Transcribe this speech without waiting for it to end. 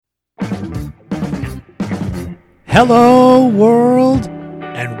Hello, world,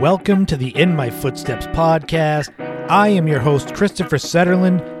 and welcome to the In My Footsteps podcast. I am your host, Christopher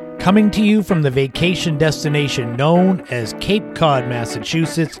Setterlund, coming to you from the vacation destination known as Cape Cod,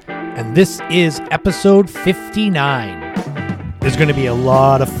 Massachusetts, and this is episode 59. There's going to be a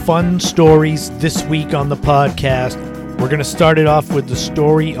lot of fun stories this week on the podcast. We're going to start it off with the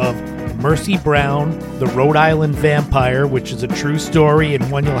story of Mercy Brown, the Rhode Island vampire, which is a true story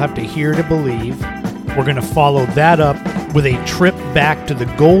and one you'll have to hear to believe. We're going to follow that up with a trip back to the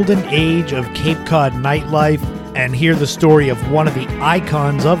golden age of Cape Cod nightlife and hear the story of one of the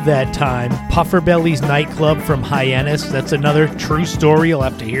icons of that time, Puffer Belly's nightclub from Hyannis. That's another true story you'll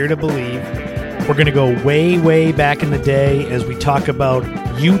have to hear to believe. We're going to go way, way back in the day as we talk about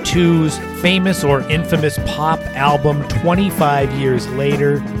U2's famous or infamous pop album 25 years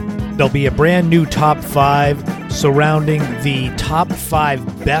later. There'll be a brand new top 5 surrounding the top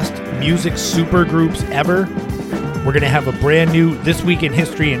 5 best music supergroups ever. We're going to have a brand new This Week in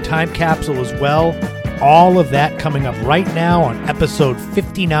History and Time Capsule as well. All of that coming up right now on episode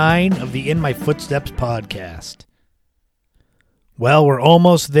 59 of the In My Footsteps podcast. Well, we're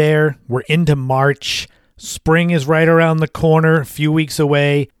almost there. We're into March. Spring is right around the corner, a few weeks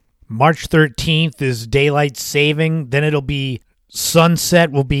away. March 13th is daylight saving. Then it'll be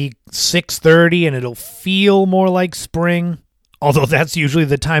sunset will be 6:30 and it'll feel more like spring. Although that's usually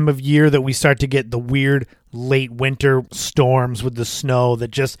the time of year that we start to get the weird late winter storms with the snow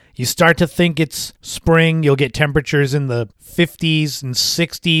that just, you start to think it's spring. You'll get temperatures in the 50s and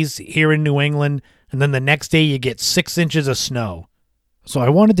 60s here in New England. And then the next day you get 6 inches of snow. So I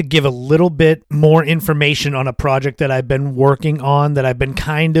wanted to give a little bit more information on a project that I've been working on that I've been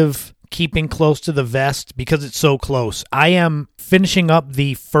kind of keeping close to the vest because it's so close. I am finishing up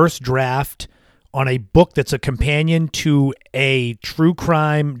the first draft on a book that's a companion to a true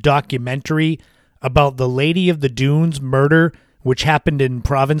crime documentary about the Lady of the Dunes murder, which happened in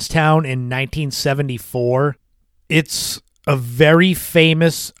Provincetown in 1974. It's a very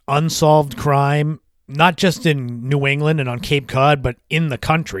famous unsolved crime, not just in New England and on Cape Cod, but in the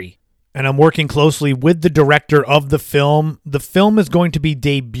country. And I'm working closely with the director of the film. The film is going to be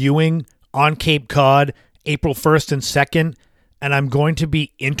debuting on Cape Cod April 1st and 2nd, and I'm going to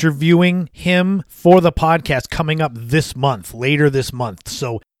be interviewing him for the podcast coming up this month, later this month.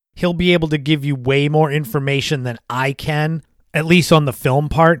 So he'll be able to give you way more information than I can, at least on the film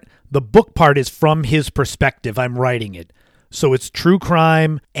part. The book part is from his perspective. I'm writing it. So it's true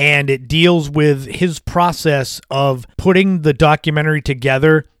crime, and it deals with his process of putting the documentary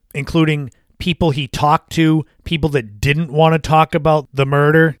together, including people he talked to, people that didn't want to talk about the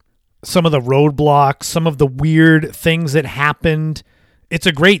murder, some of the roadblocks, some of the weird things that happened. It's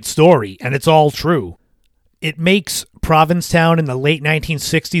a great story, and it's all true. It makes Provincetown in the late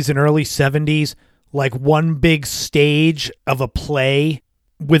 1960s and early 70s like one big stage of a play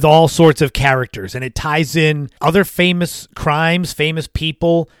with all sorts of characters, and it ties in other famous crimes, famous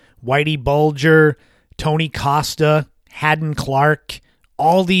people, Whitey Bulger, Tony Costa, Haddon Clark.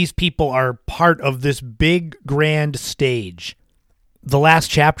 All these people are part of this big, grand stage. The last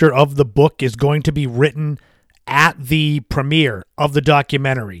chapter of the book is going to be written at the premiere of the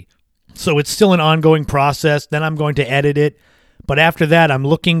documentary. So it's still an ongoing process. Then I'm going to edit it. But after that, I'm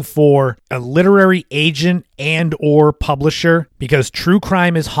looking for a literary agent and or publisher because true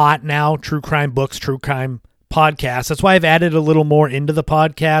crime is hot now. True crime books, true crime podcasts. That's why I've added a little more into the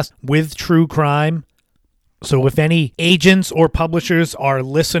podcast with true crime. So if any agents or publishers are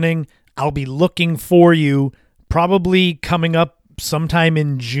listening, I'll be looking for you probably coming up sometime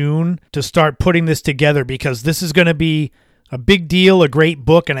in June to start putting this together because this is going to be a big deal, a great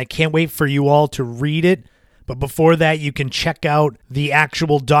book, and I can't wait for you all to read it. But before that, you can check out the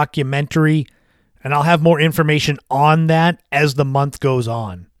actual documentary, and I'll have more information on that as the month goes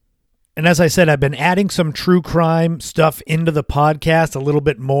on. And as I said, I've been adding some true crime stuff into the podcast a little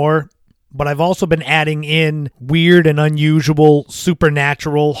bit more, but I've also been adding in weird and unusual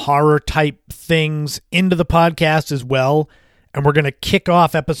supernatural horror type things into the podcast as well. And we're going to kick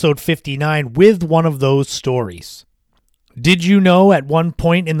off episode 59 with one of those stories. Did you know at one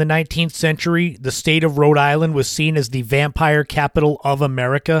point in the 19th century, the state of Rhode Island was seen as the vampire capital of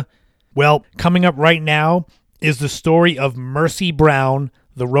America? Well, coming up right now is the story of Mercy Brown,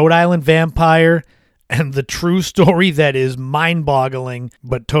 the Rhode Island vampire, and the true story that is mind-boggling,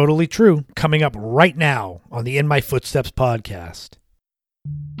 but totally true, coming up right now on the In My Footsteps podcast.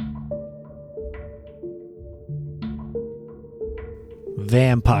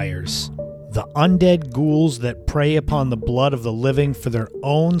 Vampires. The undead ghouls that prey upon the blood of the living for their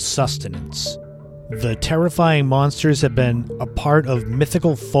own sustenance. The terrifying monsters have been a part of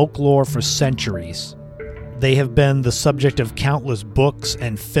mythical folklore for centuries. They have been the subject of countless books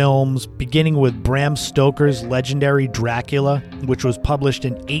and films, beginning with Bram Stoker's legendary Dracula, which was published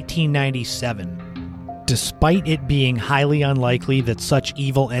in 1897. Despite it being highly unlikely that such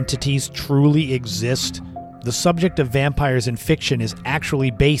evil entities truly exist, the subject of vampires in fiction is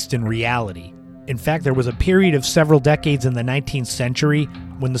actually based in reality. In fact, there was a period of several decades in the 19th century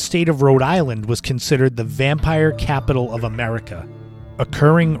when the state of Rhode Island was considered the vampire capital of America.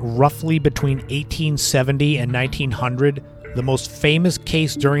 Occurring roughly between 1870 and 1900, the most famous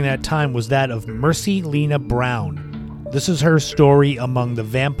case during that time was that of Mercy Lena Brown. This is her story among the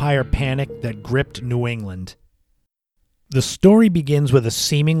vampire panic that gripped New England. The story begins with a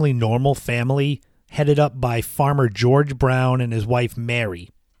seemingly normal family headed up by farmer George Brown and his wife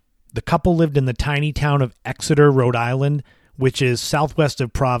Mary. The couple lived in the tiny town of Exeter, Rhode Island, which is southwest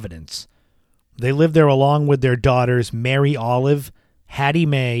of Providence. They lived there along with their daughters Mary Olive, Hattie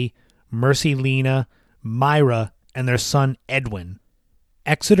Mae, Mercy Lena, Myra, and their son Edwin.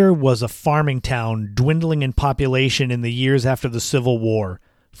 Exeter was a farming town dwindling in population in the years after the Civil War,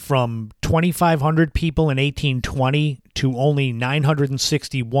 from 2,500 people in 1820 to only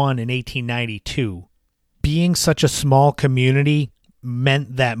 961 in 1892. Being such a small community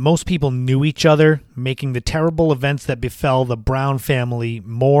meant that most people knew each other, making the terrible events that befell the Brown family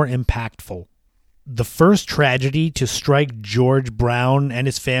more impactful. The first tragedy to strike George Brown and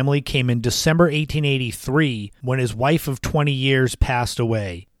his family came in December 1883 when his wife of 20 years passed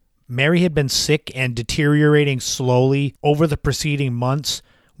away. Mary had been sick and deteriorating slowly over the preceding months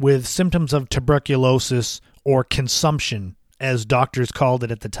with symptoms of tuberculosis, or consumption, as doctors called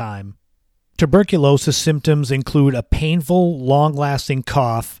it at the time. Tuberculosis symptoms include a painful, long-lasting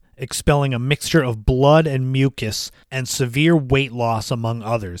cough, expelling a mixture of blood and mucus, and severe weight loss, among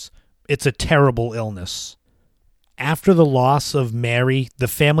others. It's a terrible illness. After the loss of Mary, the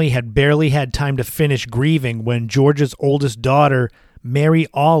family had barely had time to finish grieving when George's oldest daughter, Mary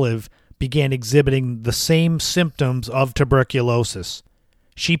Olive, began exhibiting the same symptoms of tuberculosis.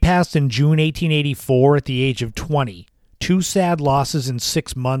 She passed in June 1884 at the age of 20. Two sad losses in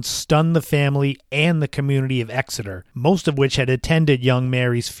 6 months stunned the family and the community of Exeter, most of which had attended young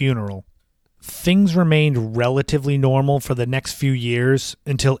Mary's funeral. Things remained relatively normal for the next few years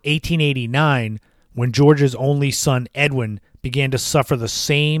until 1889, when George's only son Edwin began to suffer the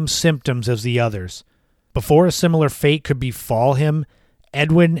same symptoms as the others. Before a similar fate could befall him,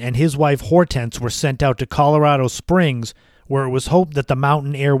 Edwin and his wife Hortense were sent out to Colorado Springs, where it was hoped that the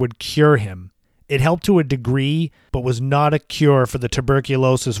mountain air would cure him. It helped to a degree, but was not a cure for the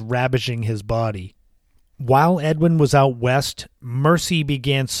tuberculosis ravaging his body. While Edwin was out west, Mercy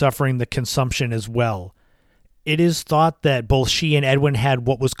began suffering the consumption as well. It is thought that both she and Edwin had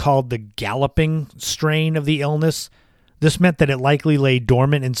what was called the galloping strain of the illness. This meant that it likely lay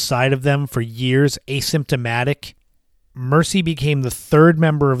dormant inside of them for years, asymptomatic. Mercy became the third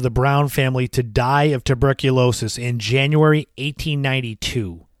member of the Brown family to die of tuberculosis in January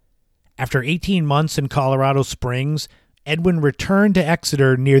 1892. After 18 months in Colorado Springs, Edwin returned to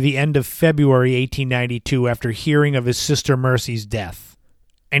Exeter near the end of February 1892 after hearing of his sister Mercy's death.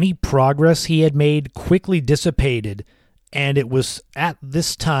 Any progress he had made quickly dissipated, and it was at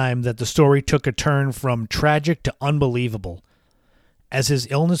this time that the story took a turn from tragic to unbelievable. As his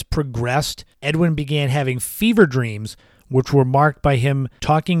illness progressed, Edwin began having fever dreams, which were marked by him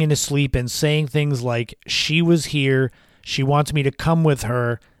talking in his sleep and saying things like, "She was here, she wants me to come with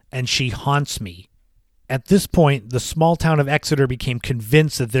her, and she haunts me." At this point, the small town of Exeter became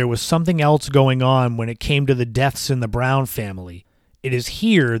convinced that there was something else going on when it came to the deaths in the Brown family. It is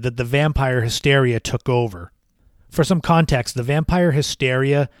here that the vampire hysteria took over. For some context, the vampire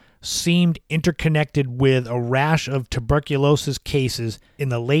hysteria seemed interconnected with a rash of tuberculosis cases in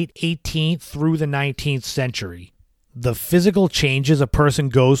the late 18th through the 19th century. The physical changes a person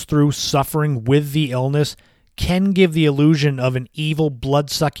goes through suffering with the illness can give the illusion of an evil,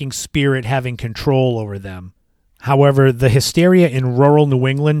 blood-sucking spirit having control over them. However, the hysteria in rural New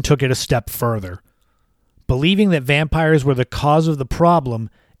England took it a step further. Believing that vampires were the cause of the problem,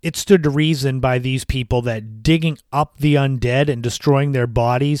 it stood to reason by these people that digging up the undead and destroying their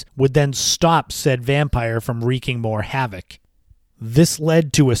bodies would then stop said vampire from wreaking more havoc. This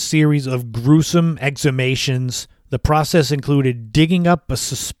led to a series of gruesome exhumations. The process included digging up a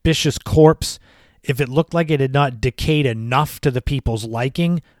suspicious corpse. If it looked like it had not decayed enough to the people's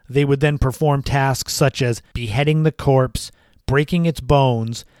liking, they would then perform tasks such as beheading the corpse, breaking its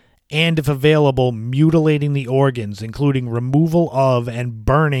bones, and, if available, mutilating the organs, including removal of and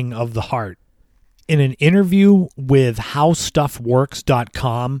burning of the heart. In an interview with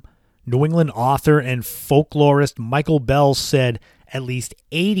HowStuffWorks.com, New England author and folklorist Michael Bell said at least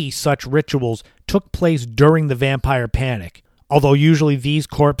 80 such rituals took place during the vampire panic, although usually these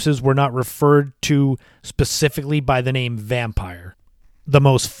corpses were not referred to specifically by the name vampire. The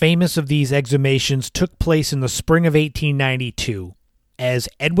most famous of these exhumations took place in the spring of 1892. As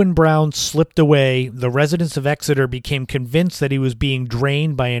Edwin Brown slipped away, the residents of Exeter became convinced that he was being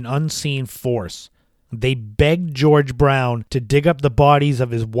drained by an unseen force. They begged George Brown to dig up the bodies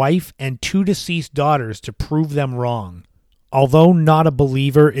of his wife and 2 deceased daughters to prove them wrong. Although not a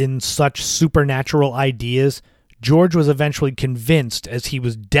believer in such supernatural ideas, George was eventually convinced as he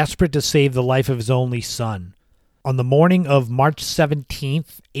was desperate to save the life of his only son. On the morning of March 17,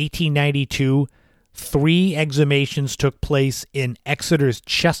 1892, 3 exhumations took place in Exeter's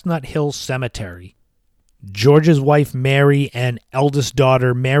Chestnut Hill Cemetery. George's wife Mary and eldest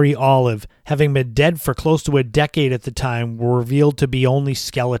daughter Mary Olive, having been dead for close to a decade at the time, were revealed to be only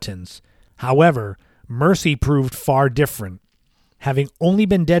skeletons. However, Mercy proved far different. Having only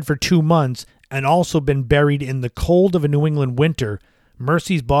been dead for 2 months and also been buried in the cold of a New England winter,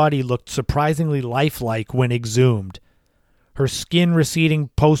 Mercy's body looked surprisingly lifelike when exhumed. Her skin receding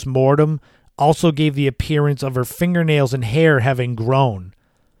post-mortem also gave the appearance of her fingernails and hair having grown.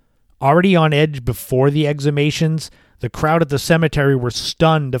 Already on edge before the exhumations, the crowd at the cemetery were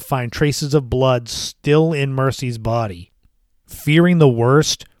stunned to find traces of blood still in Mercy's body. Fearing the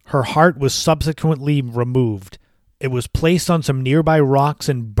worst, her heart was subsequently removed. It was placed on some nearby rocks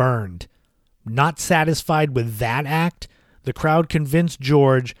and burned. Not satisfied with that act, the crowd convinced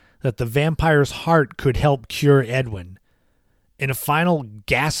George that the vampire's heart could help cure Edwin. In a final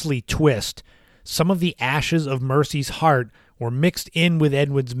ghastly twist, some of the ashes of Mercy's heart were mixed in with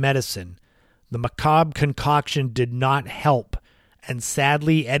Edwin's medicine. The macabre concoction did not help, and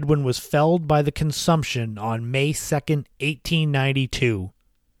sadly Edwin was felled by the consumption on May 2, 1892.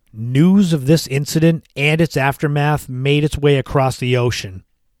 News of this incident and its aftermath made its way across the ocean.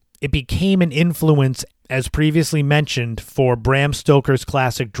 It became an influence, as previously mentioned, for Bram Stoker's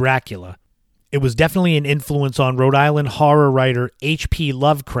classic Dracula. It was definitely an influence on Rhode Island horror writer H.P.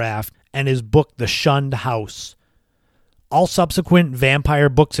 Lovecraft and his book The Shunned House. All subsequent vampire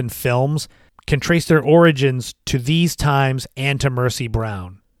books and films can trace their origins to these times and to Mercy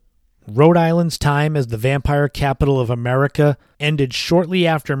Brown. Rhode Island's time as the vampire capital of America ended shortly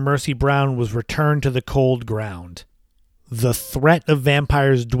after Mercy Brown was returned to the cold ground. The threat of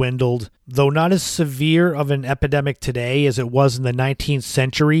vampires dwindled, though not as severe of an epidemic today as it was in the 19th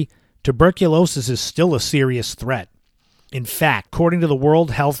century. Tuberculosis is still a serious threat. In fact, according to the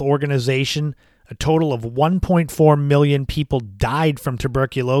World Health Organization, a total of 1.4 million people died from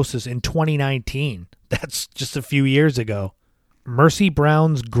tuberculosis in 2019. That's just a few years ago. Mercy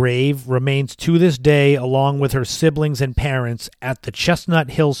Brown's grave remains to this day, along with her siblings and parents, at the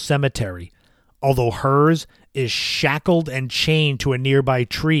Chestnut Hill Cemetery, although hers is shackled and chained to a nearby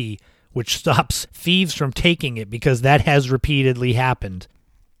tree, which stops thieves from taking it because that has repeatedly happened.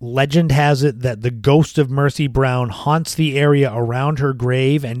 Legend has it that the ghost of Mercy Brown haunts the area around her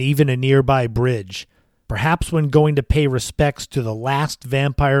grave and even a nearby bridge. Perhaps when going to pay respects to the last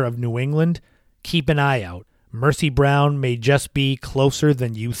vampire of New England, keep an eye out. Mercy Brown may just be closer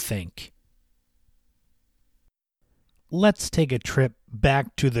than you think. Let's take a trip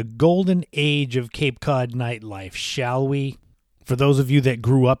back to the golden age of Cape Cod nightlife, shall we? For those of you that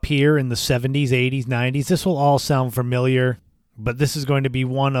grew up here in the 70s, 80s, 90s, this will all sound familiar. But this is going to be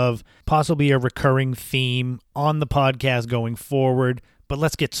one of possibly a recurring theme on the podcast going forward. But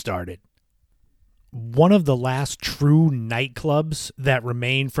let's get started. One of the last true nightclubs that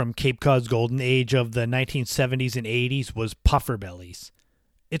remained from Cape Cod's golden age of the 1970s and 80s was Puffer Bellies.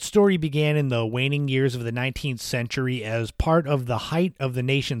 Its story began in the waning years of the 19th century as part of the height of the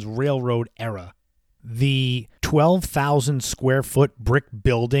nation's railroad era. The 12,000 square foot brick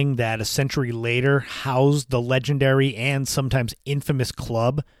building that a century later housed the legendary and sometimes infamous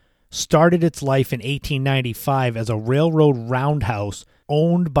club started its life in 1895 as a railroad roundhouse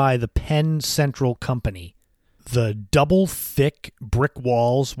owned by the Penn Central Company. The double thick brick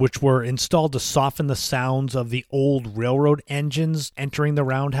walls, which were installed to soften the sounds of the old railroad engines entering the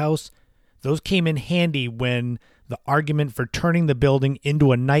roundhouse, those came in handy when the argument for turning the building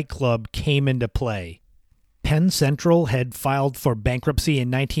into a nightclub came into play. Penn Central had filed for bankruptcy in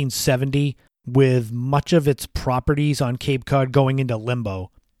 1970, with much of its properties on Cape Cod going into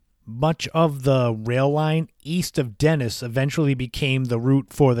limbo. Much of the rail line east of Dennis eventually became the route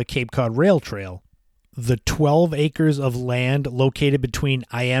for the Cape Cod Rail Trail. The 12 acres of land located between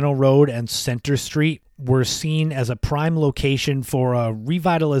Iano Road and Center Street were seen as a prime location for a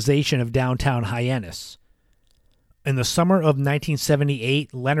revitalization of downtown Hyannis. In the summer of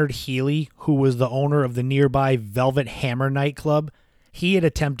 1978, Leonard Healy, who was the owner of the nearby Velvet Hammer nightclub, he had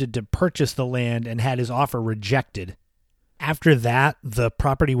attempted to purchase the land and had his offer rejected. After that, the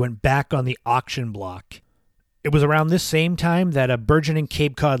property went back on the auction block. It was around this same time that a burgeoning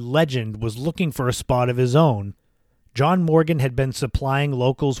Cape Cod legend was looking for a spot of his own. John Morgan had been supplying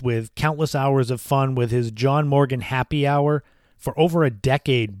locals with countless hours of fun with his John Morgan Happy Hour for over a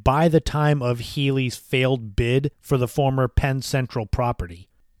decade by the time of Healy's failed bid for the former Penn Central property.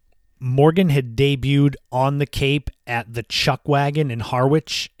 Morgan had debuted on the Cape at the Chuck Wagon in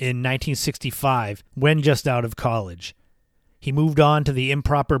Harwich in 1965 when just out of college. He moved on to the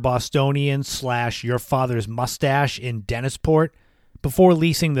Improper Bostonian / Your Father's Mustache in Dennisport before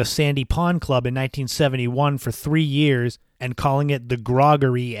leasing the Sandy Pond Club in 1971 for 3 years and calling it the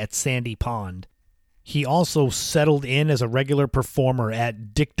Groggery at Sandy Pond. He also settled in as a regular performer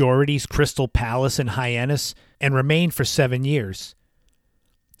at Dick Doherty's Crystal Palace in Hyannis and remained for 7 years.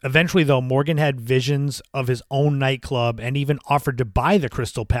 Eventually, though, Morgan had visions of his own nightclub and even offered to buy the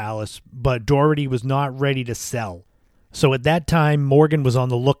Crystal Palace, but Doherty was not ready to sell. So at that time, Morgan was on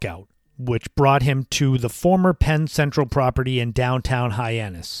the lookout, which brought him to the former Penn Central property in downtown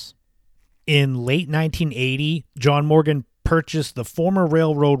Hyannis. In late 1980, John Morgan purchased the former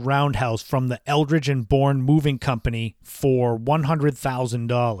railroad roundhouse from the Eldridge and Bourne Moving Company for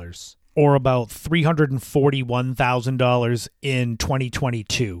 $100,000, or about $341,000 in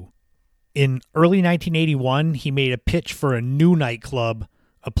 2022. In early 1981, he made a pitch for a new nightclub,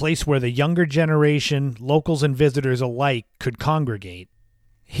 a place where the younger generation, locals and visitors alike, could congregate.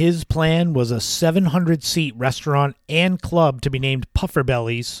 His plan was a 700-seat restaurant and club to be named Puffer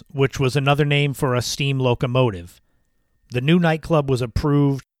Bellies, which was another name for a steam locomotive. The new nightclub was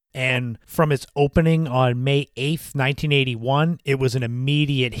approved, and from its opening on May 8th, 1981, it was an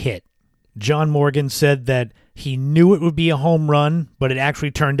immediate hit. John Morgan said that he knew it would be a home run, but it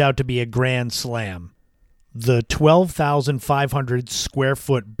actually turned out to be a grand slam. The 12,500 square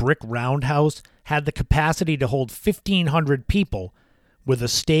foot brick roundhouse had the capacity to hold 1,500 people, with a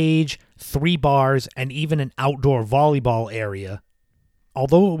stage, 3 bars, and even an outdoor volleyball area.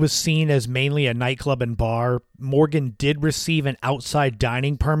 Although it was seen as mainly a nightclub and bar, Morgan did receive an outside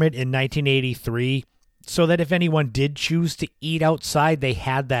dining permit in 1983, so that if anyone did choose to eat outside, they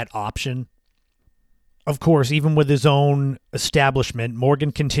had that option. Of course, even with his own establishment,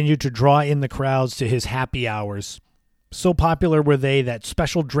 Morgan continued to draw in the crowds to his happy hours. So popular were they that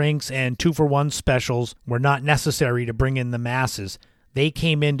special drinks and 2-for-1 specials were not necessary to bring in the masses. They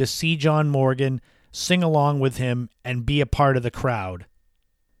came in to see John Morgan, sing along with him, and be a part of the crowd.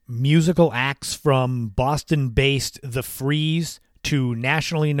 Musical acts from Boston-based The Freeze to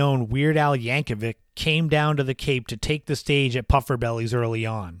nationally known Weird Al Yankovic came down to the Cape to take the stage at Puffer Bellies early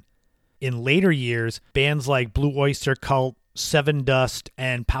on. In later years, bands like Blue Oyster Cult, Seven Dust,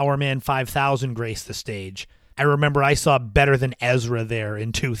 and Powerman 5000 graced the stage. I remember I saw Better Than Ezra there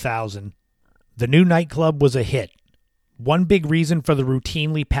in 2000. The new nightclub was a hit. One big reason for the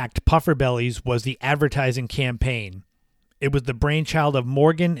routinely packed Puffer Bellies was the advertising campaign. It was the brainchild of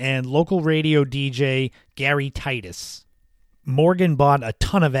Morgan and local radio DJ Gary Titus. Morgan bought a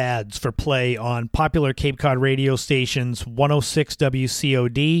ton of ads for play on popular Cape Cod radio stations 106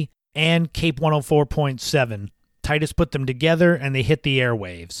 WCOD and Cape 104.7. Titus put them together and they hit the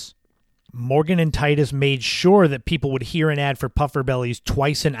airwaves. Morgan and Titus made sure that people would hear an ad for Puffer Bellies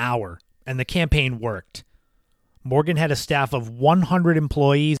twice an hour, and the campaign worked. Morgan had a staff of 100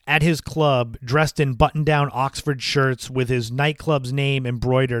 employees at his club dressed in button-down Oxford shirts with his nightclub's name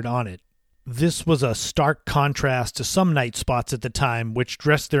embroidered on it. This was a stark contrast to some night spots at the time which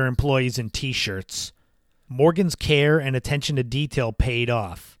dressed their employees in t-shirts. Morgan's care and attention to detail paid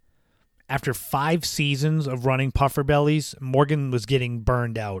off. After 5 seasons of running Puffer Bellies, Morgan was getting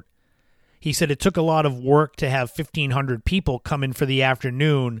burned out. He said it took a lot of work to have 1,500 people come in for the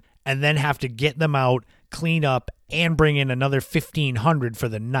afternoon and then have to get them out, clean up, and bring in another 1,500 for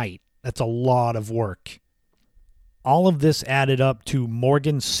the night. That's a lot of work. All of this added up to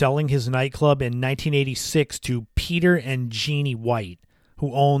Morgan selling his nightclub in 1986 to Peter and Jeannie White,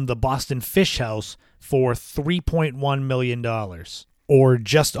 who owned the Boston Fish House, for $3.1 million, or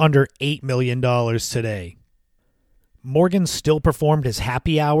just under $8 million today. Morgan still performed his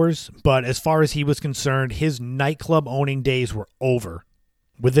happy hours, but as far as he was concerned, his nightclub owning days were over.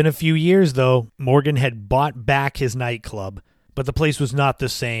 Within a few years, though, Morgan had bought back his nightclub, but the place was not the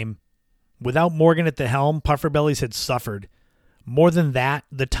same. Without Morgan at the helm, Puffer Bellies had suffered. More than that,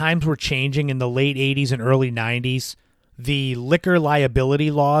 the times were changing in the late 80s and early 90s. The liquor liability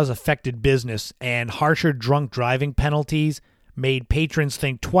laws affected business, and harsher drunk driving penalties made patrons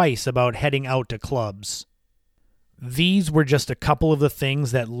think twice about heading out to clubs. These were just a couple of the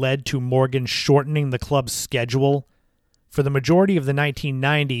things that led to Morgan shortening the club's schedule. For the majority of the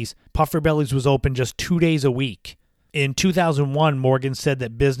 1990s, Puffer Bellies was open just 2 days a week. In 2001, Morgan said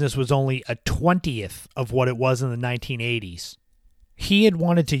that business was only a 20th of what it was in the 1980s. He had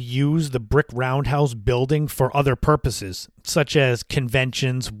wanted to use the brick roundhouse building for other purposes, such as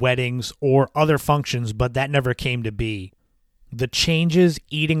conventions, weddings, or other functions, but that never came to be. The changes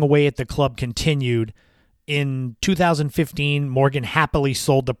eating away at the club continued. In 2015, Morgan happily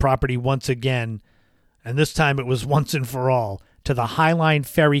sold the property once again, and this time it was once and for all, to the Highline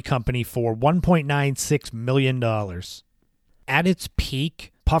Ferry Company for $1.96 million. At its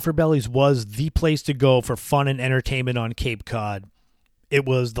peak, Puffer Bellies was the place to go for fun and entertainment on Cape Cod. It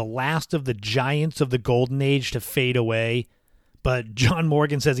was the last of the giants of the Golden Age to fade away, but John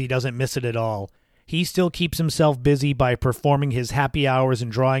Morgan says he doesn't miss it at all. He still keeps himself busy by performing his happy hours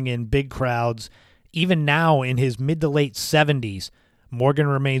and drawing in big crowds. Even now, in his mid to late 70s, Morgan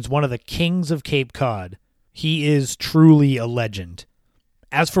remains one of the kings of Cape Cod. He is truly a legend.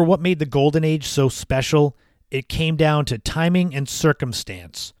 As for what made the Golden Age so special, it came down to timing and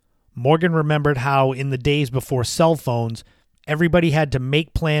circumstance. Morgan remembered how, in the days before cell phones, everybody had to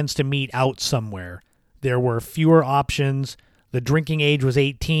make plans to meet out somewhere. There were fewer options, the drinking age was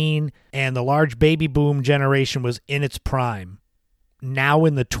 18, and the large baby boom generation was in its prime. Now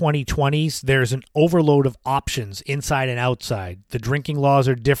in the 2020s, there's an overload of options inside and outside. The drinking laws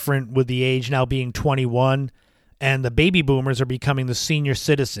are different, with the age now being 21, and the baby boomers are becoming the senior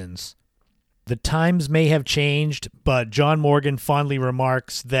citizens. The times may have changed, but John Morgan fondly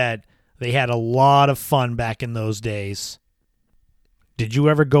remarks that they had a lot of fun back in those days. Did you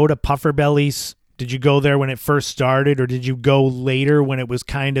ever go to Puffer Bellies? Did you go there when it first started, or did you go later when it was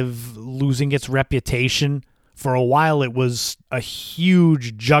kind of losing its reputation? For a while, it was a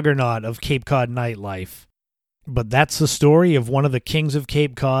huge juggernaut of Cape Cod nightlife. But that's the story of one of the kings of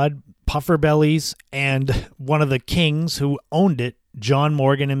Cape Cod, Puffer Bellies, and one of the kings who owned it, John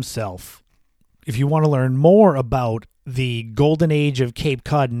Morgan himself. If you want to learn more about the golden age of Cape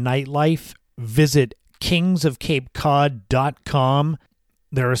Cod nightlife, visit kingsofcapecod.com.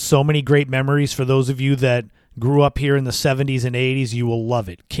 There are so many great memories for those of you that grew up here in the 70s and 80s. You will love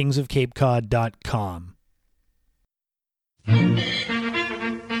it. kingsofcapecod.com.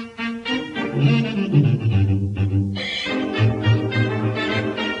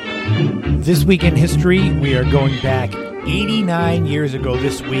 This week in history, we are going back 89 years ago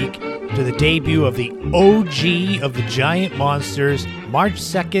this week to the debut of the OG of the Giant Monsters, March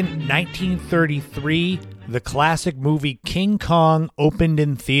 2nd, 1933. The classic movie King Kong opened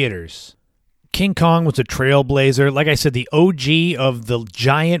in theaters. King Kong was a trailblazer. Like I said, the OG of the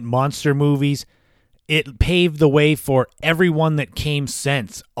giant monster movies. It paved the way for everyone that came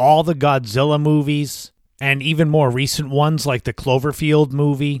since. All the Godzilla movies, and even more recent ones like the Cloverfield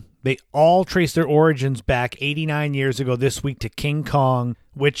movie. They all trace their origins back 89 years ago this week to King Kong,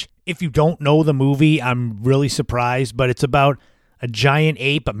 which, if you don't know the movie, I'm really surprised, but it's about a giant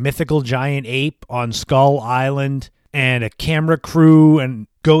ape, a mythical giant ape on Skull Island, and a camera crew, and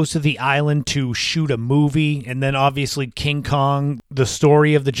goes to the island to shoot a movie. And then obviously King Kong, the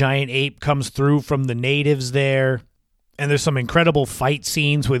story of the giant ape, comes through from the natives there. And there's some incredible fight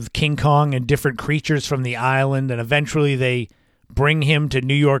scenes with King Kong and different creatures from the island. And eventually they bring him to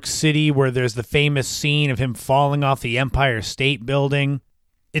New York City, where there's the famous scene of him falling off the Empire State Building.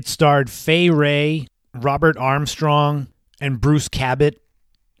 It starred Fay Wray, Robert Armstrong, and Bruce Cabot,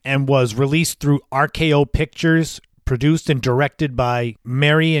 and was released through RKO Pictures, produced and directed by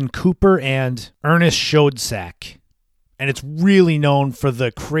Marion Cooper and Ernest Schoedsack. And it's really known for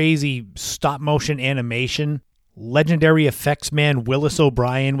the crazy stop-motion animation. Legendary effects man Willis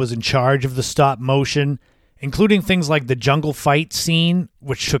O'Brien was in charge of the stop-motion, including things like the jungle fight scene,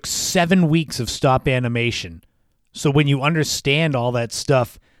 which took 7 weeks of stop animation. So when you understand all that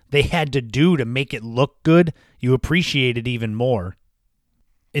stuff they had to do to make it look good, you appreciate it even more.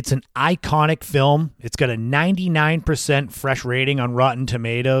 It's an iconic film. It's got a 99% fresh rating on Rotten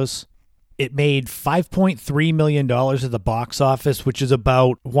Tomatoes. It made $5.3 million at the box office, which is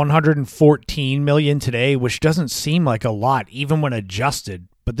about $114 million today, which doesn't seem like a lot, even when adjusted.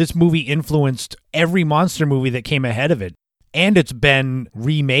 But this movie influenced every monster movie that came ahead of it. And it's been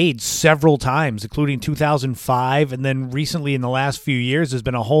remade several times, including 2005, and then recently in the last few years, there's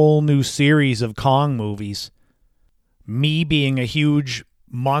been a whole new series of Kong movies. Me being a huge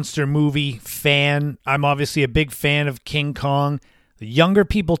monster movie fan, I'm obviously a big fan of King Kong. The younger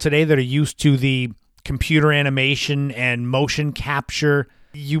people today that are used to the computer animation and motion capture,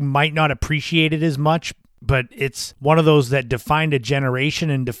 you might not appreciate it as much, but it's one of those that defined a generation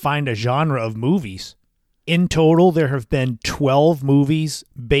and defined a genre of movies. In total, there have been 12 movies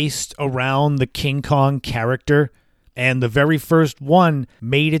based around the King Kong character. And the very first one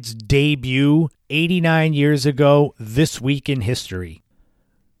made its debut 89 years ago this week in history.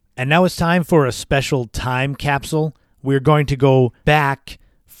 And now it's time for a special time capsule. We're going to go back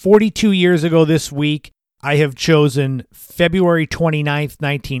 42 years ago this week. I have chosen February 29th,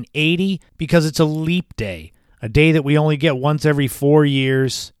 1980, because it's a leap day, a day that we only get once every 4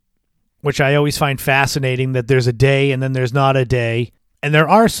 years, which I always find fascinating that there's a day and then there's not a day. And there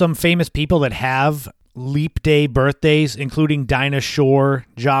are some famous people that have leap day birthdays, including Dinah Shore,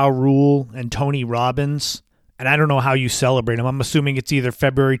 Ja Rule, and Tony Robbins. And I don't know how you celebrate them. I'm assuming it's either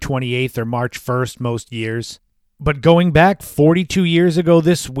February 28th or March 1st most years. But going back 42 years ago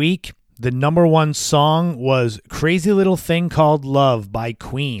this week, the number one song was Crazy Little Thing Called Love by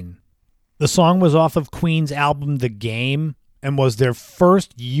Queen. The song was off of Queen's album The Game and was their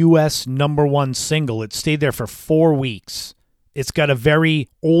first U.S. number one single. It stayed there for 4 weeks. It's got a very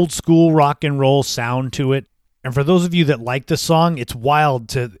old school rock and roll sound to it. And for those of you that like the song, it's wild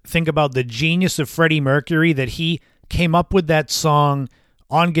to think about the genius of Freddie Mercury that he came up with that song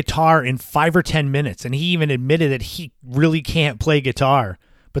on guitar in 5 or 10 minutes. And he even admitted that he really can't play guitar.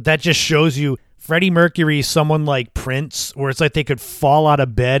 But that just shows you Freddie Mercury is someone like Prince, where it's like they could fall out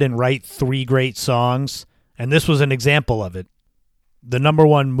of bed and write 3 great songs. And this was an example of it. The number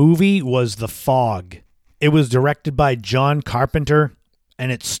one movie was The Fog. It was directed by John Carpenter,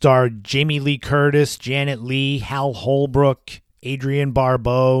 and it starred Jamie Lee Curtis, Janet Leigh, Hal Holbrook, Adrienne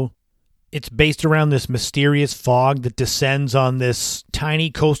Barbeau. It's based around this mysterious fog that descends on this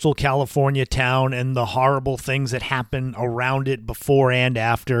tiny coastal California town and the horrible things that happen around it before and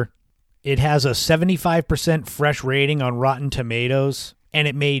after. It has a 75% fresh rating on Rotten Tomatoes, and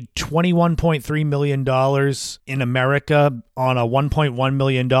it made $21.3 million in America on a $1.1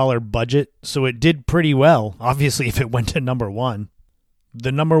 million budget, so it did pretty well, obviously, if it went to number one.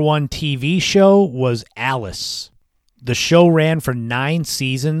 The number one TV show was Alice. The show ran for 9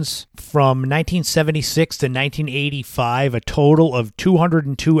 seasons, from 1976 to 1985, a total of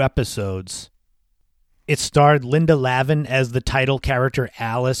 202 episodes. It starred Linda Lavin as the title character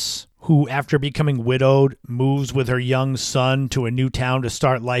Alice, who, after becoming widowed, moves with her young son to a new town to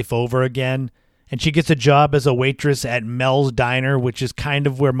start life over again. And she gets a job as a waitress at Mel's Diner, which is kind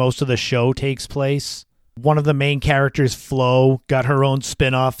of where most of the show takes place. One of the main characters, Flo, got her own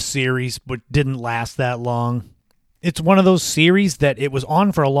spin-off series, but didn't last that long. It's one of those series that it was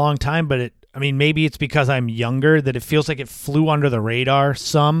on for a long time, but maybe it's because I'm younger that it feels like it flew under the radar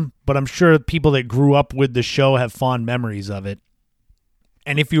some, but I'm sure people that grew up with the show have fond memories of it.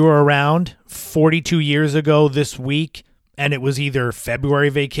 And if you were around 42 years ago this week, and it was either February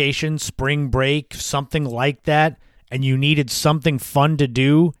vacation, spring break, something like that, and you needed something fun to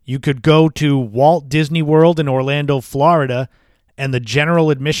do, you could go to Walt Disney World in Orlando, Florida, and the general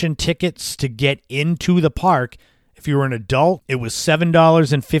admission tickets to get into the park, if you were an adult, it was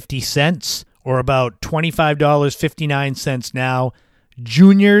 $7.50, or about $25.59 now.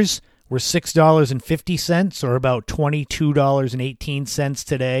 Juniors were $6.50, or about $22.18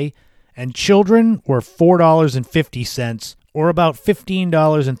 today, and children were $4.50, or about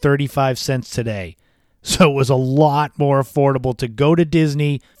 $15.35 today. So it was a lot more affordable to go to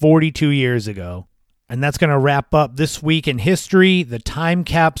Disney 42 years ago. And that's going to wrap up this week in history, the time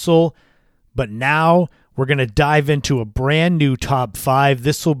capsule. But now we're going to dive into a brand new top 5.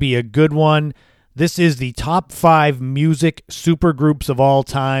 This will be a good one. This is the top 5 music supergroups of all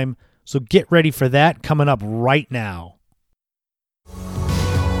time. So get ready for that coming up right now.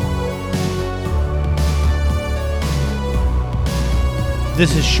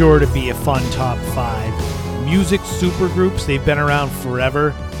 This is sure to be a fun top 5. Music supergroups, they've been around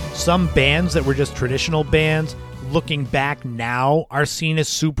forever. Some bands that were just traditional bands, looking back now, are seen as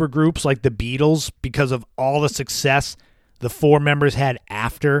supergroups like the Beatles because of all the success the 4 members had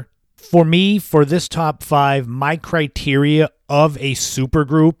after. For me, for this top 5, my criteria of a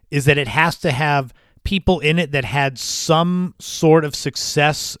supergroup is that it has to have people in it that had some sort of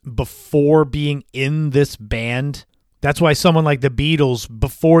success before being in this band. That's why someone like the Beatles,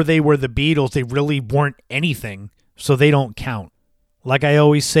 before they were the Beatles, they really weren't anything, so they don't count. Like I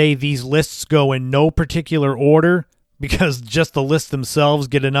always say, these lists go in no particular order because just the lists themselves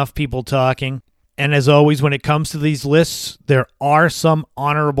get enough people talking. And as always, when it comes to these lists, there are some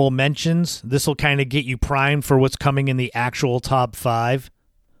honorable mentions. This will kind of get you primed for what's coming in the actual top 5.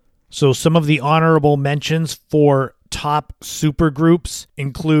 So some of the honorable mentions for top supergroups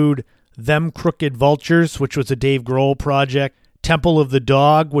include Them Crooked Vultures, which was a Dave Grohl project, Temple of the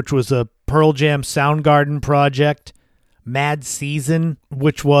Dog, which was a Pearl Jam Soundgarden project, Mad Season,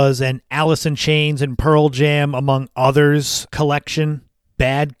 which was an Alice in Chains and Pearl Jam, among others, collection,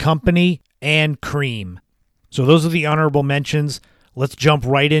 Bad Company, and Cream. So those are the honorable mentions. Let's jump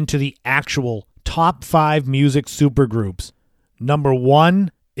right into the actual top 5 music supergroups. Number 1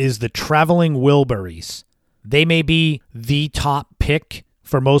 is the Traveling Wilburys. They may be the top pick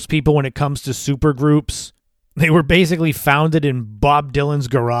for most people when it comes to supergroups. They were basically founded in Bob Dylan's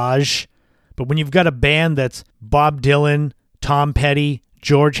garage. But when you've got a band that's Bob Dylan, Tom Petty,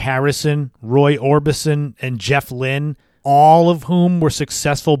 George Harrison, Roy Orbison, and Jeff Lynne, all of whom were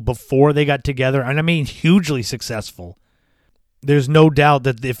successful before they got together, and I mean hugely successful, there's no doubt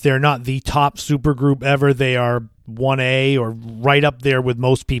that if they're not the top supergroup ever, they are 1A or right up there with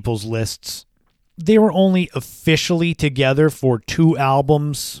most people's lists. They were only officially together for 2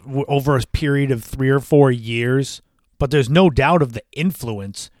 albums over a period of 3 or 4 years, but there's no doubt of the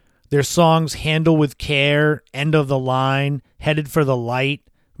influence. Their songs Handle with Care, End of the Line, Headed for the Light,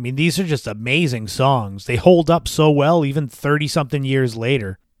 I mean, these are just amazing songs. They hold up so well even 30-something years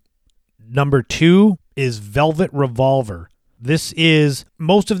later. Number 2 is Velvet Revolver. This is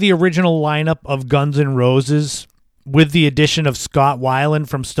most of the original lineup of Guns N' Roses, with the addition of Scott Weiland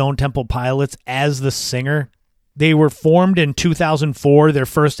from Stone Temple Pilots as the singer. They were formed in 2004. Their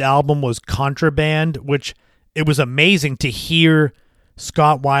first album was Contraband, which it was amazing to hear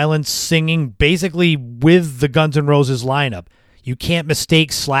Scott Weiland singing basically with the Guns N' Roses lineup. You can't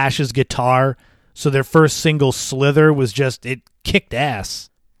mistake Slash's guitar, so their first single, Slither, was just, it kicked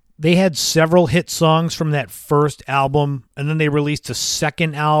ass. They had several hit songs from that first album, and then they released a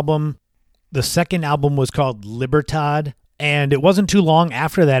second album. The second album was called Libertad, and it wasn't too long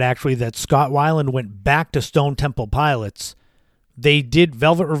after that, actually, that Scott Weiland went back to Stone Temple Pilots. They did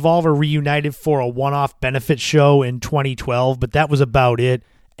Velvet Revolver reunited for a one-off benefit show in 2012, but that was about it.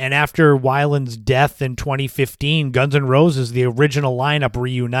 And after Weiland's death in 2015, Guns N' Roses, the original lineup,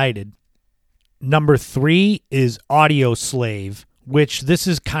 reunited. Number 3 is Audioslave, which this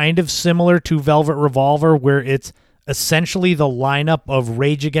is kind of similar to Velvet Revolver, where it's essentially the lineup of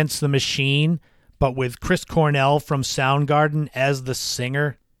Rage Against the Machine, but with Chris Cornell from Soundgarden as the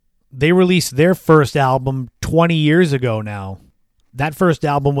singer. They released their first album 20 years ago now. That first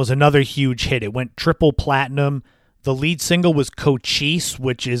album was another huge hit. It went triple platinum. The lead single was Cochise,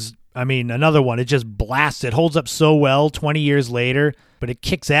 which is, I mean, another one. It just blasts. It holds up so well 20 years later, but it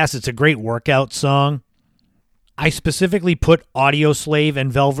kicks ass. It's a great workout song. I specifically put Audioslave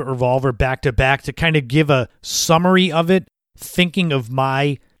and Velvet Revolver back to back to kind of give a summary of it, thinking of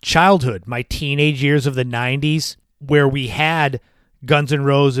my childhood, my teenage years of the 90s, where we had Guns N'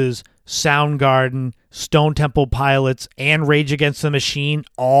 Roses, Soundgarden, Stone Temple Pilots, and Rage Against the Machine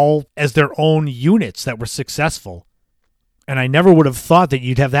all as their own units that were successful. And I never would have thought that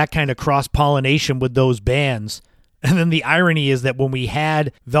you'd have that kind of cross-pollination with those bands. And then the irony is that when we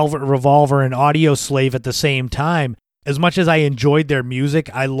had Velvet Revolver and Audioslave at the same time, as much as I enjoyed their music,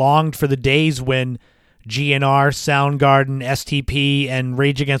 I longed for the days when GNR, Soundgarden, STP, and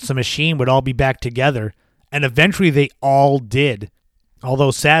Rage Against the Machine would all be back together. And eventually they all did.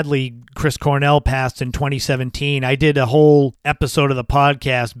 Although sadly, Chris Cornell passed in 2017. I did a whole episode of the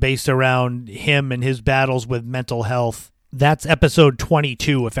podcast based around him and his battles with mental health. That's episode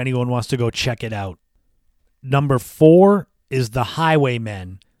 22 if anyone wants to go check it out. Number 4 is The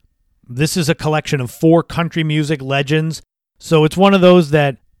Highwaymen. This is a collection of 4 country music legends. So it's one of those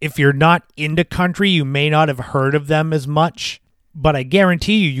that if you're not into country, you may not have heard of them as much. But I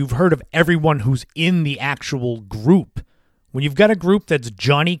guarantee you've heard of everyone who's in the actual group. When you've got a group that's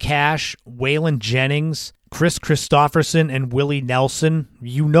Johnny Cash, Waylon Jennings, Chris Christopherson, and Willie Nelson,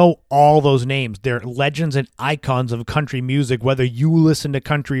 you know all those names. They're legends and icons of country music, whether you listen to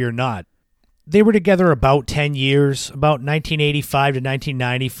country or not. They were together about 10 years, about 1985 to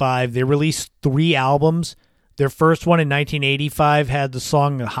 1995. They released 3 albums. Their first one in 1985 had the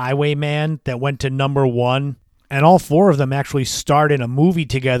song Highwayman that went to number 1. And all 4 of them actually starred in a movie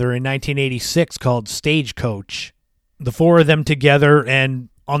together in 1986 called Stagecoach. The 4 of them together and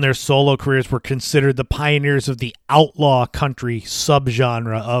on their solo careers were considered the pioneers of the outlaw country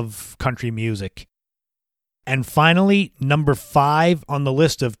subgenre of country music. And finally, number 5 on the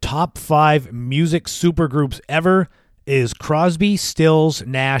list of top 5 music supergroups ever is Crosby, Stills,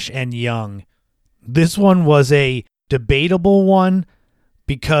 Nash, and Young. This one was a debatable one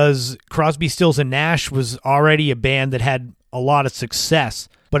because Crosby, Stills, and Nash was already a band that had a lot of success,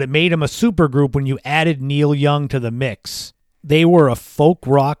 but it made them a supergroup when you added Neil Young to the mix. They were a folk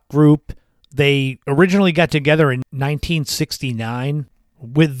rock group. They originally got together in 1969,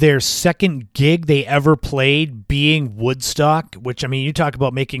 with their second gig they ever played being Woodstock, which, I mean, you talk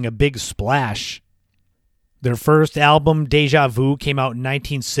about making a big splash. Their first album, Deja Vu, came out in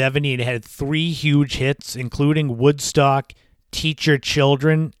 1970, and it had 3 huge hits, including Woodstock, Teach Your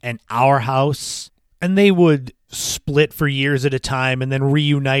Children, and Our House. And they would split for years at a time and then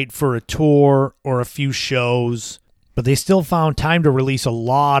reunite for a tour or a few shows. But they still found time to release a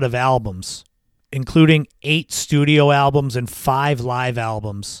lot of albums, including 8 studio albums and 5 live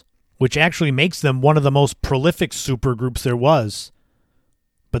albums, which actually makes them one of the most prolific supergroups there was.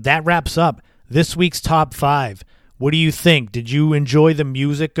 But that wraps up this week's Top 5. What do you think? Did you enjoy the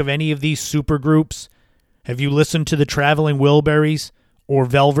music of any of these supergroups? Have you listened to the Traveling Wilburys or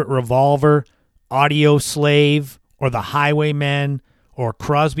Velvet Revolver, Audio Slave, or the Highwaymen, or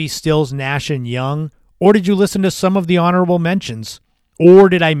Crosby, Stills, Nash & Young? Or did you listen to some of the honorable mentions? Or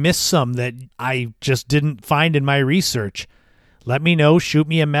did I miss some that I just didn't find in my research? Let me know. Shoot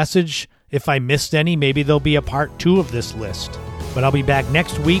me a message. If I missed any, maybe there'll be a part 2 of this list. But I'll be back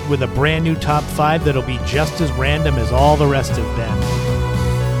next week with a brand new Top 5 that'll be just as random as all the rest have been.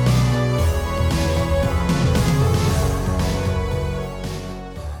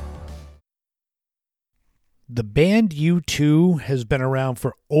 The band U2 has been around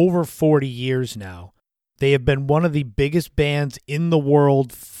for over 40 years now. They have been one of the biggest bands in the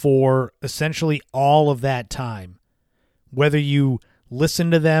world for essentially all of that time. Whether you listen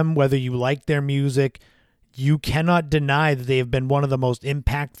to them, whether you like their music, you cannot deny that they have been one of the most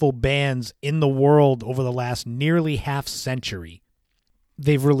impactful bands in the world over the last nearly half century.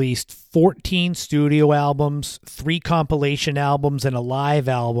 They've released 14 studio albums, 3 compilation albums, and a live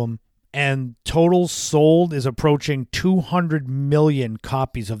album, and total sold is approaching 200 million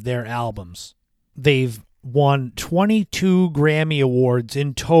copies of their albums. They've won 22 Grammy Awards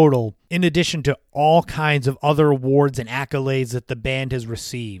in total, in addition to all kinds of other awards and accolades that the band has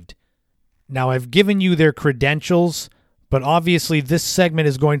received. Now, I've given you their credentials, but obviously this segment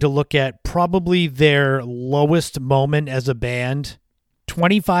is going to look at probably their lowest moment as a band.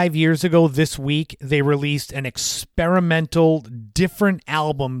 25 years ago this week, they released an experimental, different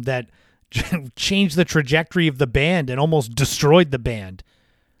album that changed the trajectory of the band and almost destroyed the band.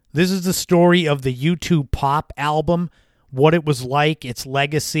 This is the story of the U2 Pop album, what it was like, its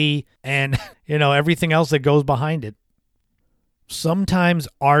legacy, and, everything else that goes behind it. Sometimes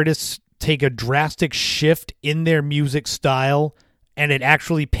artists take a drastic shift in their music style, and it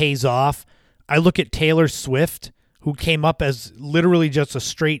actually pays off. I look at Taylor Swift, who came up as literally just a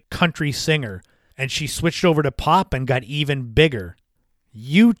straight country singer, and she switched over to pop and got even bigger.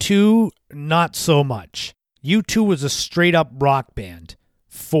 U2, not so much. U2 was a straight-up rock band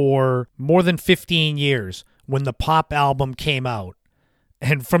for more than 15 years when the pop album came out.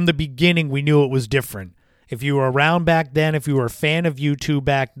 And from the beginning, we knew it was different. If you were around back then, if you were a fan of U2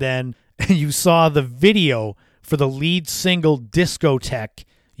 back then, and you saw the video for the lead single Discotheque,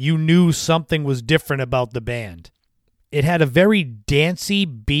 you knew something was different about the band. It had a very dancey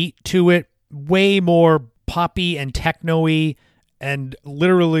beat to it, way more poppy and techno-y, and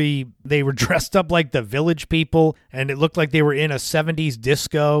literally they were dressed up like the Village People, and it looked like they were in a 70s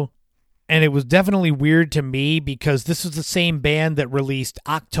disco. And it was definitely weird to me because this is the same band that released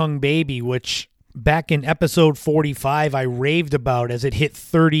Achtung Baby, which back in episode 45 I raved about as it hit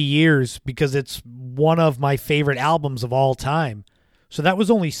 30 years because it's one of my favorite albums of all time. So that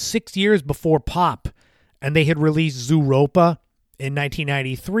was only 6 years before Pop, and they had released Zooropa in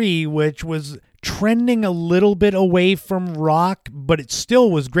 1993, which was trending a little bit away from rock, but it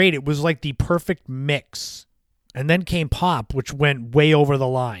still was great. It was like the perfect mix. And then came Pop, which went way over the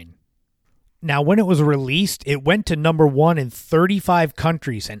line. Now, when it was released, it went to number 1 in 35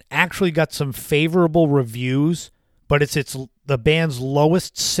 countries and actually got some favorable reviews, but it's the band's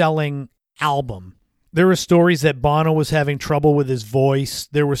lowest selling album. There were stories that Bono was having trouble with his voice.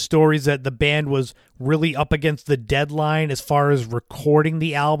 There were stories that the band was really up against the deadline as far as recording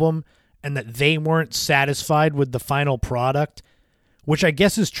the album and that they weren't satisfied with the final product, which I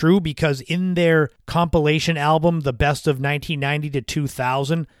guess is true because in their compilation album, The Best of 1990 to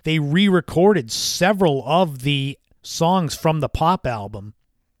 2000, they re-recorded several of the songs from the Pop album.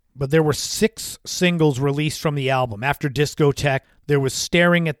 But there were 6 singles released from the album. After Discotheque, there was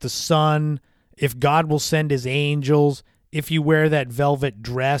Staring at the Sun, If God Will Send His Angels, If You Wear That Velvet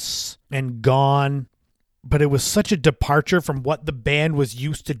Dress, and Gone. But it was such a departure from what the band was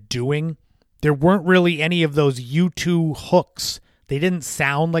used to doing. There weren't really any of those U2 hooks. They didn't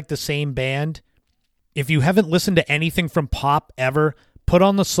sound like the same band. If you haven't listened to anything from Pop ever, put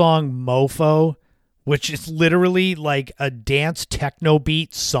on the song Mofo, which is literally like a dance techno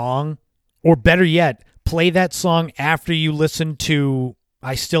beat song. Or better yet, play that song after you listen to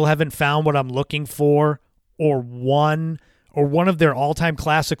I Still Haven't Found What I'm Looking For, or one of their all-time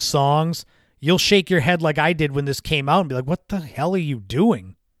classic songs. You'll shake your head like I did when this came out and be like, what the hell are you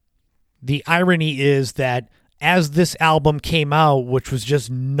doing? The irony is that as this album came out, which was just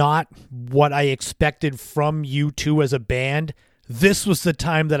not what I expected from U2 as a band, this was the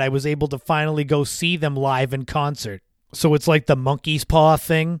time that I was able to finally go see them live in concert. So it's like the monkey's paw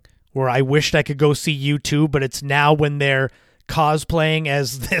thing, where I wished I could go see U2, but it's now when they're cosplaying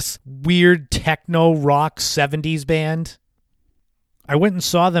as this weird techno rock 70s band. I went and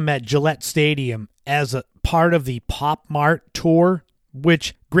saw them at Gillette Stadium as a part of the Pop Mart tour,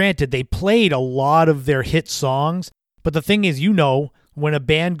 which, granted, they played a lot of their hit songs, but the thing is, when a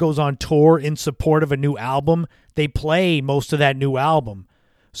band goes on tour in support of a new album, they play most of that new album.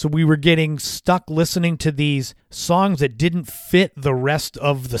 So we were getting stuck listening to these songs that didn't fit the rest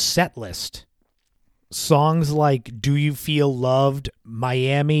of the set list. Songs like Do You Feel Loved,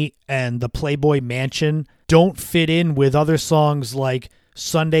 Miami, and The Playboy Mansion don't fit in with other songs like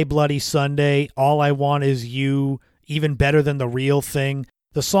Sunday Bloody Sunday, All I Want Is You, Even Better Than the Real Thing,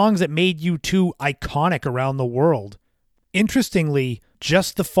 the songs that made U2 iconic around the world. Interestingly,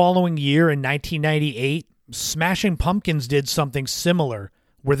 just the following year in 1998, Smashing Pumpkins did something similar,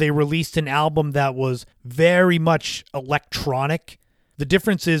 where they released an album that was very much electronic. The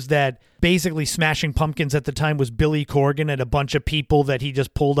difference is that basically Smashing Pumpkins at the time was Billy Corgan and a bunch of people that he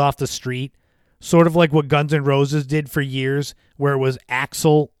just pulled off the street. Sort of like what Guns N' Roses did for years, where it was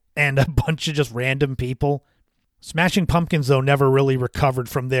Axl and a bunch of just random people. Smashing Pumpkins, though, never really recovered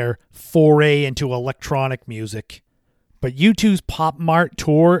from their foray into electronic music. But U2's Pop Mart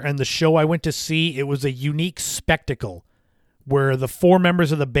tour and the show I went to see, it was a unique spectacle, where the 4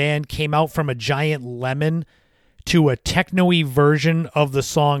 members of the band came out from a giant lemon to a techno-y version of the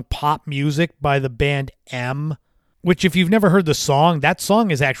song Pop Music by the band M, which if you've never heard the song, that song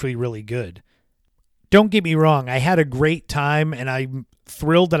is actually really good. Don't get me wrong, I had a great time, and I'm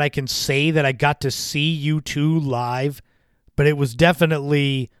thrilled that I can say that I got to see U2 live, but it was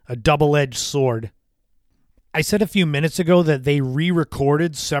definitely a double-edged sword. I said a few minutes ago that they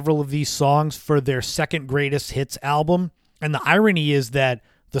re-recorded several of these songs for their Second Greatest Hits album, and the irony is that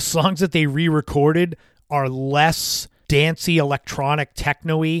the songs that they re-recorded are less dancey electronic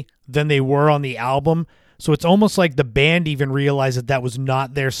techno-y than they were on the album. So it's almost like the band even realized that that was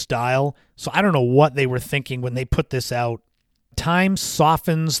not their style. So I don't know what they were thinking when they put this out. Time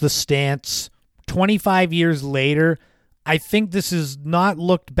softens the stance. 25 years later, I think this is not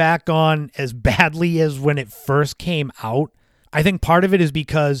looked back on as badly as when it first came out. I think part of it is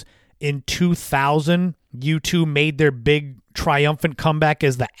because in 2000, U2 made their big triumphant comeback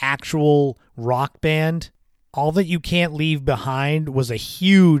as the actual rock band. All That You Can't Leave Behind was a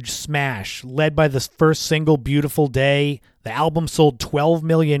huge smash, led by the first single, Beautiful Day. The album sold 12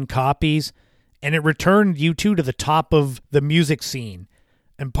 million copies, and it returned U2 to the top of the music scene.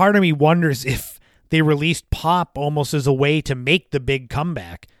 And part of me wonders if they released Pop almost as a way to make the big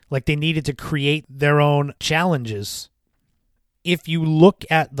comeback, like they needed to create their own challenges. If you look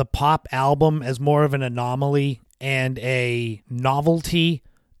at the Pop album as more of an anomaly and a novelty,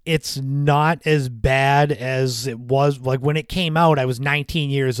 it's not as bad as it was. Like when it came out, I was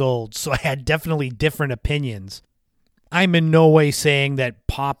 19 years old, so I had definitely different opinions. I'm in no way saying that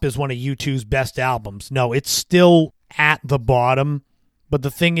Pop is one of U2's best albums. No, it's still at the bottom, but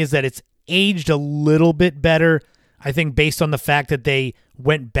the thing is that it's aged a little bit better, I think, based on the fact that they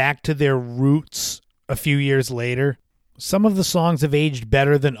went back to their roots a few years later. Some of the songs have aged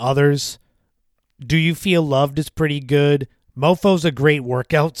better than others. Do You Feel Loved is pretty good. Mofo's a great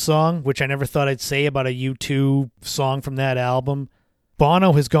workout song, which I never thought I'd say about a U2 song from that album.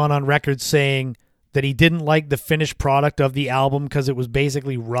 Bono has gone on record saying that he didn't like the finished product of the album because it was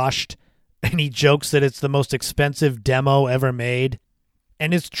basically rushed, and he jokes that it's the most expensive demo ever made.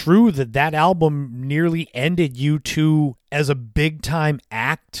 And it's true that that album nearly ended U2 as a big-time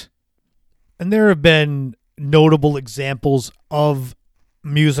act. And there have been notable examples of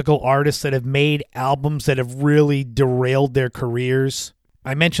musical artists that have made albums that have really derailed their careers.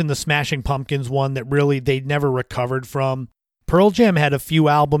 I mentioned the Smashing Pumpkins one that really they never recovered from. Pearl Jam had a few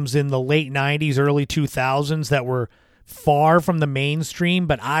albums in the late 90s, early 2000s that were far from the mainstream,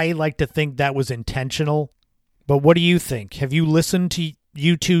 but I like to think that was intentional. But what do you think? Have you listened to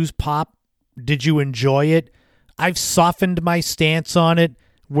U2's Pop? Did you enjoy it? I've softened my stance on it,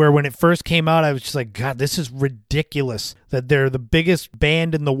 where when it first came out, I was just like, God, this is ridiculous that they're the biggest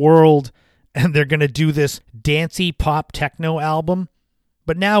band in the world and they're going to do this dancey pop techno album.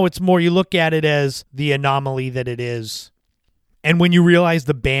 But now it's more, you look at it as the anomaly that it is. And when you realize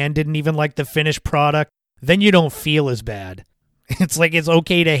the band didn't even like the finished product, then you don't feel as bad. It's like it's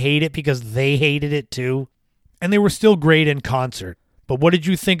okay to hate it because they hated it too. And they were still great in concert. But what did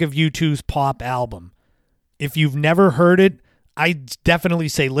you think of U2's Pop album? If you've never heard it, I'd definitely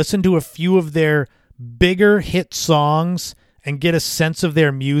say listen to a few of their bigger hit songs and get a sense of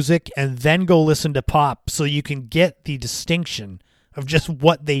their music, and then go listen to pop so you can get the distinction of just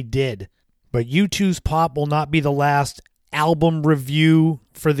what they did. But U2's Pop will not be the last album review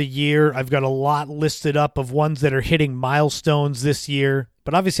for the year. I've got a lot listed up of ones that are hitting milestones this year,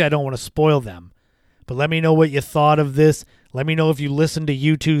 but obviously I don't want to spoil them. But let me know what you thought of this. Let me know if you listened to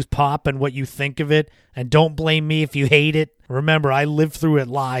U2's Pop and what you think of it, and don't blame me if you hate it. Remember, I lived through it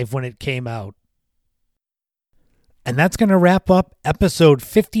live when it came out. And that's going to wrap up episode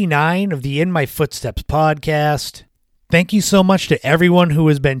 59 of the In My Footsteps podcast. Thank you so much to everyone who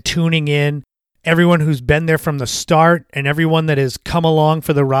has been tuning in, everyone who's been there from the start, and everyone that has come along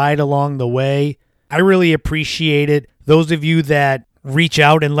for the ride along the way. I really appreciate it. Those of you that reach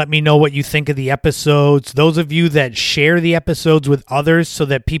out and let me know what you think of the episodes, those of you that share the episodes with others so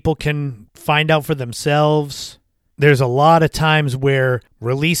that people can find out for themselves. There's a lot of times where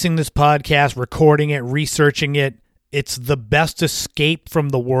releasing this podcast, recording it, researching it, it's the best escape from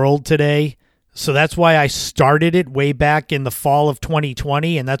the world today. So that's why I started it way back in the fall of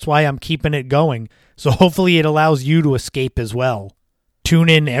 2020, and that's why I'm keeping it going. So hopefully it allows you to escape as well. Tune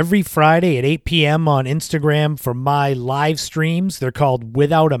in every Friday at 8 p.m. on Instagram for my live streams. They're called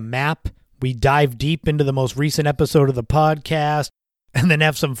Without a Map. We dive deep into the most recent episode of the podcast and then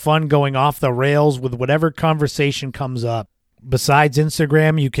have some fun going off the rails with whatever conversation comes up. Besides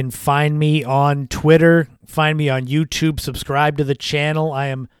Instagram, you can find me on Twitter, find me on YouTube, subscribe to the channel. I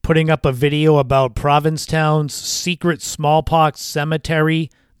am putting up a video about Provincetown's secret smallpox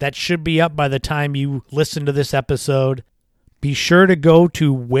cemetery. That should be up by the time you listen to this episode. Be sure to go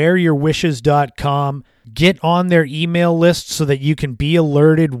to wearyourwishes.com, get on their email list so that you can be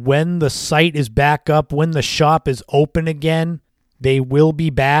alerted when the site is back up, when the shop is open again. They will be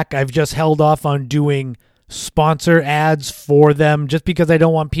back. I've just held off on doing sponsor ads for them just because I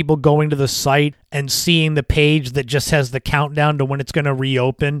don't want people going to the site and seeing the page that just has the countdown to when it's going to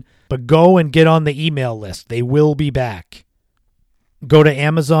reopen. But go and get on the email list. They will be back. Go to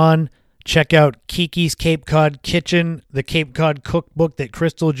Amazon, check out Kiki's Cape Cod Kitchen, the Cape Cod cookbook that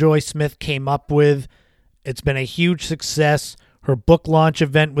Crystal Joy Smith came up with. It's been a huge success. Her book launch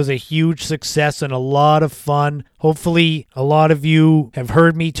event was a huge success and a lot of fun. Hopefully, a lot of you have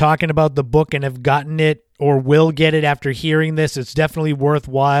heard me talking about the book and have gotten it or will get it after hearing this. It's definitely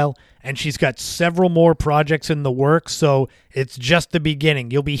worthwhile. And she's got several more projects in the works, so it's just the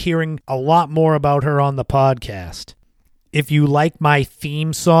beginning. You'll be hearing a lot more about her on the podcast. If you like my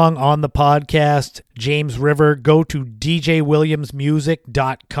theme song on the podcast, James River, go to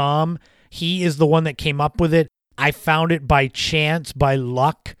djwilliamsmusic.com. He is the one that came up with it. I found it by chance, by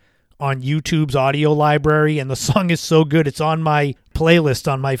luck, on YouTube's audio library, and the song is so good. It's on my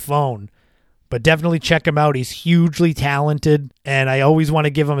playlist on my phone. But definitely check him out. He's hugely talented, and I always want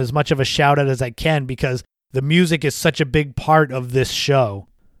to give him as much of a shout-out as I can because the music is such a big part of this show.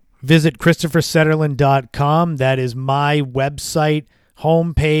 Visit ChristopherSetterland.com. That is my website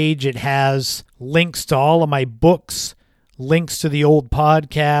homepage. It has links to all of my books, links to the old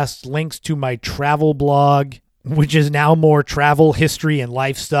podcast, links to my travel blog, which is now more travel, history, and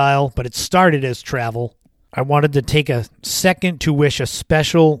lifestyle, but it started as travel. I wanted to take a second to wish a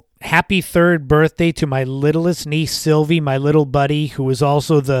special happy 3rd birthday to my littlest niece, Sylvie, my little buddy, who is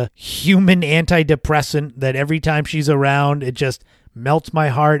also the human antidepressant that every time she's around, it just melts my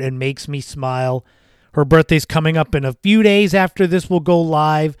heart and makes me smile. Her birthday's coming up in a few days after this will go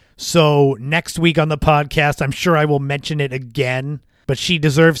live, so next week on the podcast, I'm sure I will mention it again, but she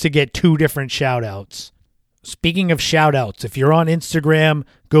deserves to get 2 different shout-outs. Speaking of shout-outs, if you're on Instagram,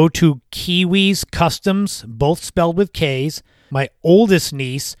 go to Kiwis Customs, both spelled with K's. My oldest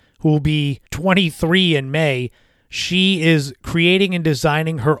niece, who will be 23 in May, she is creating and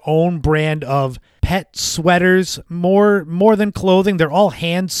designing her own brand of pet sweaters, more than clothing. They're all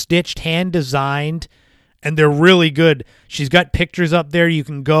hand-stitched, hand-designed, and they're really good. She's got pictures up there. You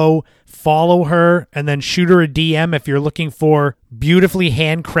can go follow her and then shoot her a DM if you're looking for beautifully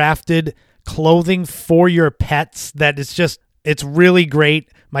handcrafted clothing for your pets. It's really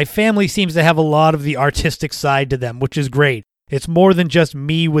great. My family seems to have a lot of the artistic side to them, which is great. It's more than just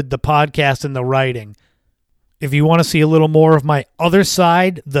me with the podcast and the writing. If you want to see a little more of my other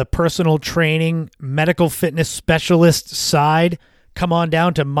side, the personal training, medical fitness specialist side, come on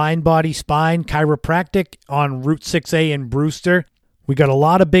down to Mind, Body, Spine Chiropractic on Route 6A in Brewster. We got a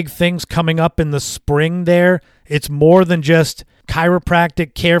lot of big things coming up in the spring there. It's more than just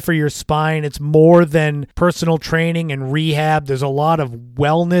chiropractic care for your spine. It's more than personal training and rehab. There's a lot of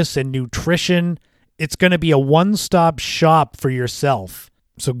wellness and nutrition. It's going to be a one-stop shop for yourself.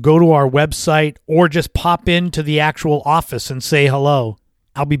 So go to our website or just pop into the actual office and say hello.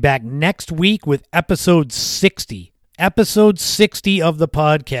 I'll be back next week with episode 60. Episode 60 of the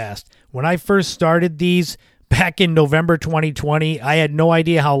podcast. When I first started these back in November 2020, I had no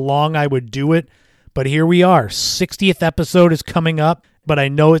idea how long I would do it, but here we are. 60th episode is coming up, but I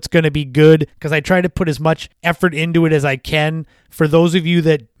know it's going to be good because I try to put as much effort into it as I can. For those of you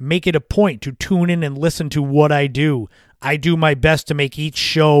that make it a point to tune in and listen to what I do my best to make each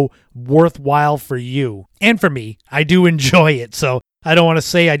show worthwhile for you and for me. I do enjoy it, so I don't want to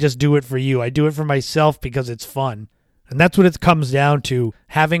say I just do it for you. I do it for myself because it's fun. And that's what it comes down to,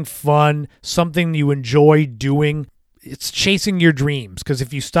 having fun, something you enjoy doing. It's chasing your dreams, because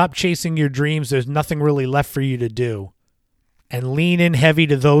if you stop chasing your dreams, there's nothing really left for you to do. And lean in heavy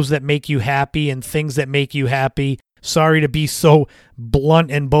to those that make you happy and things that make you happy. Sorry to be so blunt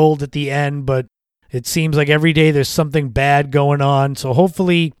and bold at the end, but it seems like every day there's something bad going on. So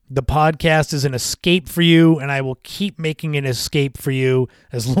hopefully the podcast is an escape for you, and I will keep making an escape for you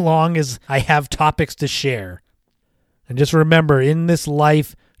as long as I have topics to share. And just remember, in this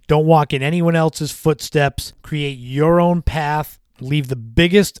life, don't walk in anyone else's footsteps. Create your own path. Leave the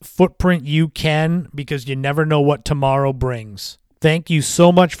biggest footprint you can, because you never know what tomorrow brings. Thank you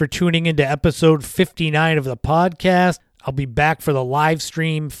so much for tuning into episode 59 of the podcast. I'll be back for the live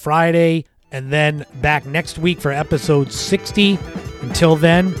stream Friday, and then back next week for episode 60. Until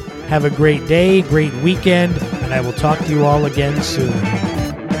then, have a great day, great weekend, and I will talk to you all again soon.